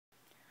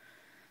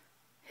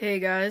Hey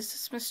guys,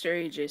 it's Mr.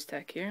 AJ's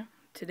Tech here.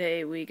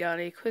 Today we got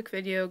a quick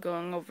video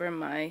going over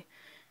my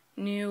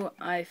new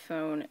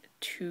iPhone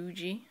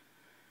 2G.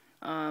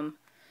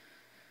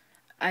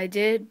 I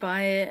did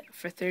buy it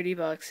for 30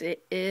 bucks.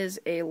 It is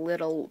a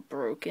little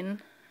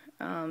broken.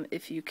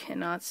 If you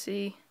cannot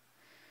see,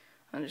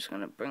 I'm just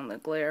going to bring the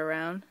glare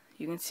around.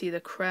 You can see the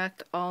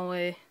cracked all the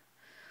way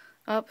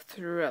up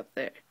through up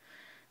there.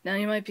 Now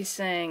you might be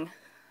saying,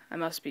 I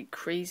must be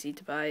crazy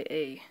to buy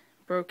a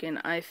broken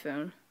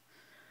iPhone.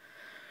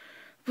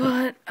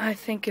 But I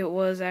think it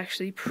was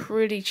actually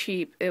pretty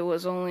cheap. It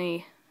was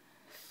only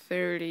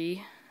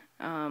 $30.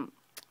 I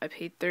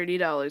paid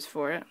 $30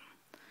 for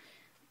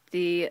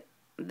it.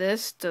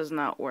 This does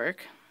not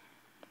work.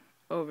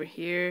 Over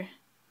here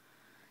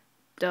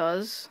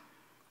does.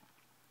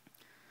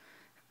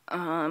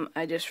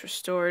 I just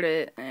restored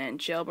it and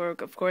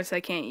jailbroke. Of course,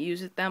 I can't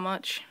use it that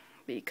much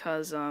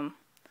because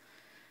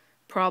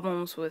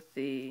problems with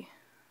the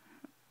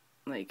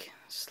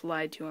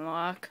slide to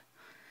unlock.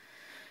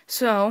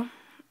 So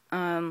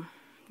you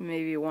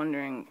may be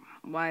wondering,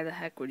 why the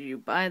heck would you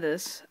buy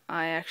this?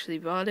 I actually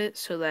bought it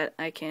so that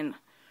I can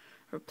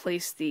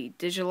replace the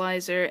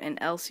digitalizer and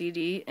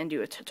LCD and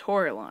do a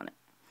tutorial on it.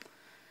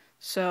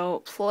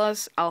 So,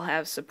 plus I'll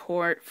have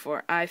support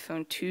for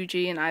iPhone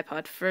 2G and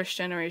iPod first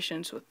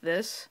generations with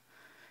this.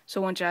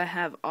 So once I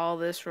have all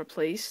this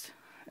replaced,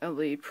 it'll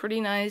be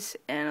pretty nice,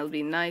 and it'll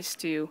be nice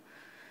to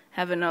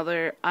have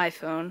another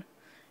iPhone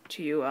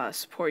to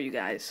support you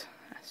guys.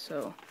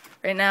 So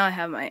right now I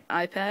have my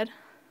iPad,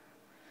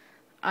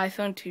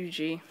 iPhone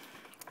 2G,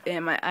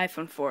 and my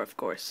iPhone 4, of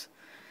course.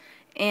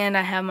 And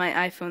I have my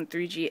iPhone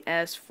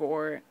 3GS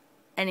for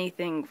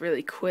anything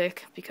really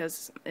quick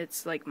because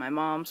it's like my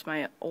mom's,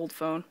 my old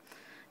phone.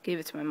 Gave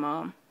it to my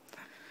mom.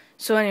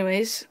 So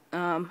anyways,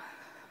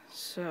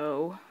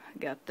 so I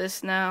got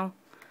this now.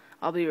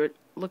 I'll be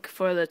looking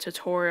for the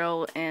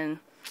tutorial, and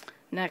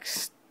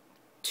next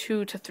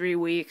 2 to 3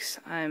 weeks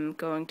I'm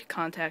going to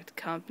contact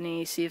the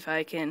company, see if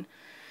I can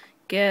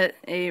get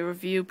a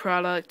review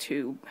product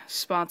to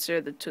sponsor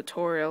the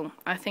tutorial.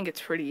 I think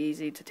it's pretty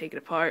easy to take it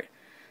apart.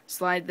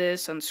 Slide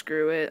this,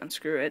 unscrew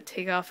it,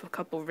 take off a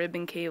couple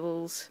ribbon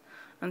cables,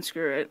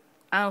 unscrew it.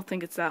 I don't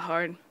think it's that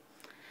hard.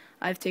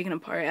 I've taken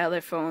apart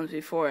other phones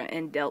before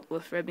and dealt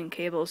with ribbon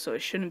cables, so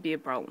it shouldn't be a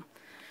problem.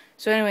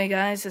 So anyway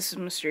guys, this is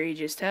Mr.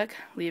 AJ's Tech.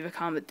 Leave a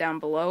comment down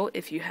below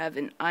if you have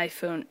an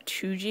iPhone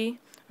 2G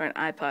or an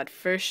iPod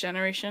first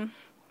generation.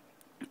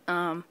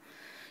 So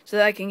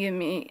that can give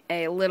me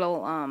a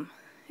little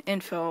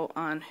info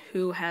on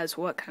who has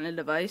what kind of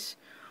device.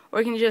 Or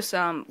you can just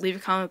leave a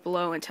comment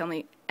below and tell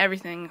me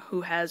everything,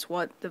 who has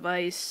what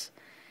device,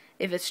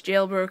 if it's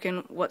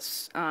jailbroken,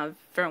 what's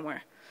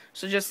firmware.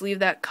 So just leave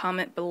that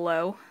comment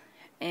below.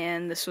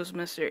 And this was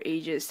Mr.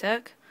 AJ's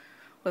Tech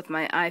with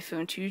my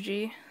iPhone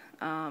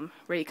 2G.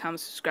 Rate, comment,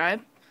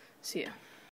 subscribe. See ya.